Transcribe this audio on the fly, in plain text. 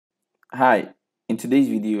Hi, in today's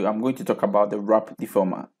video, I'm going to talk about the wrap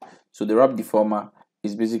deformer. So the wrap deformer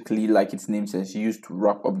is basically, like its name says, used to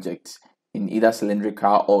wrap objects in either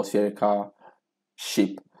cylindrical or spherical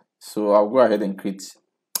shape. So I'll go ahead and create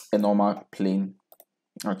a normal plane.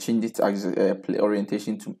 I'll change it as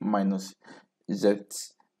orientation to minus Z.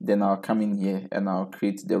 Then I'll come in here and I'll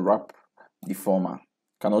create the wrap deformer.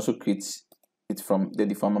 Can also create it from the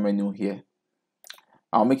deformer menu here.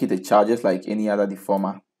 I'll make it a child just like any other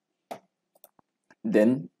deformer.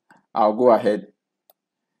 Then I'll go ahead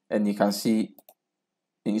and you can see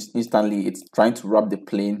instantly it's trying to wrap the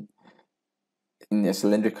plane in a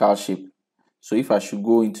cylindrical shape. So if I should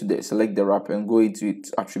go into select the wrap and go into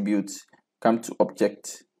its attributes, come to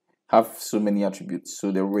object, have so many attributes.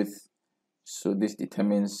 So the width, so this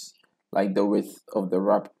determines like the width of the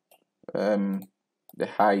wrap, the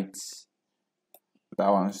height, that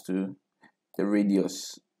one's too, the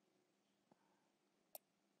radius,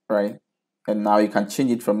 right? And now you can change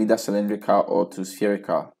it from either cylindrical or to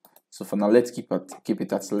spherical. So for now, let's keep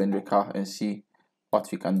it at cylindrical and see what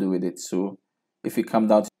we can do with it. So if we come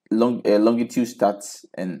down to longitude starts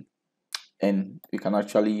and we can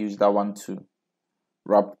actually use that one to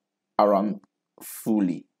wrap around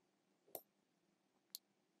fully.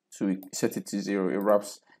 So we set it to 0, it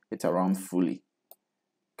wraps it around fully.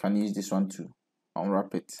 Can use this one to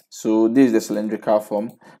unwrap it. So this is the cylindrical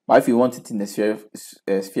form, but if you want it in the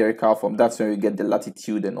spherical form, that's when we get the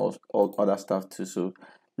latitude and all other stuff too. So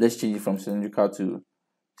let's change it from cylindrical to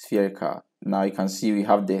spherical. Now you can see we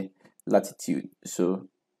have the latitude. So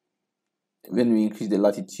when we increase the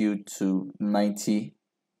latitude to 90,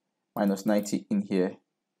 minus 90 in here,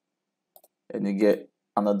 and you get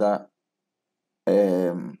another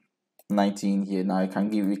 90 in here. Now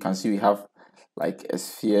we can see we have like a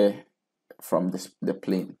sphere from the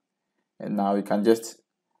plane, and now we can just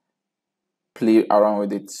play around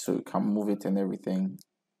with it, so you can move it and everything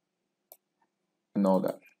and all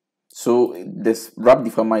that. So this wrap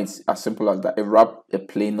deformer is as simple as that. It wrap a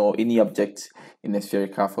plane or any object in a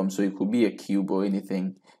spherical form, so it could be a cube or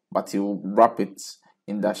anything, but it will wrap it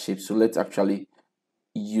in that shape. So let's actually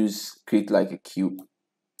create like a cube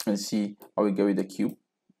and see how we get with the cube.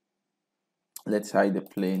 Let's hide the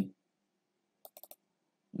plane.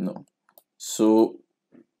 No. So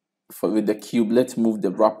with the cube, let's move the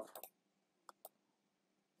wrap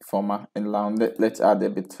deformer and now let's add a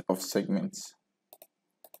bit of segments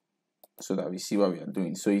so that we see what we are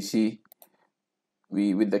doing. So you see,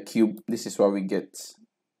 with the cube, this is what we get.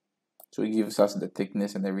 So it gives us the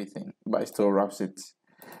thickness and everything, but it still wraps it.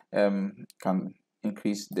 Can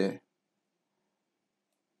increase this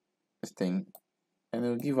thing, and it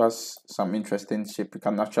will give us some interesting shape. We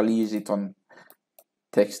can actually use it on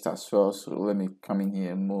text as well. So let me come in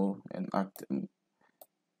here and move and act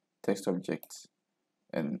text object,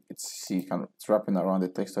 and it's wrapping around the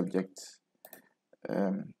text object.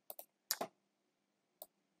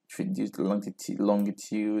 Reduce the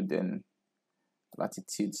longitude and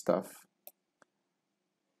latitude stuff,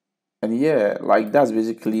 and yeah, like that's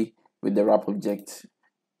basically with the wrap object.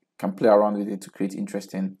 Can play around with it to create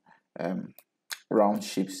interesting round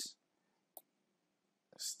shapes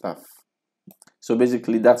stuff. So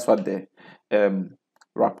basically that's what the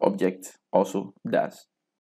wrap object also does.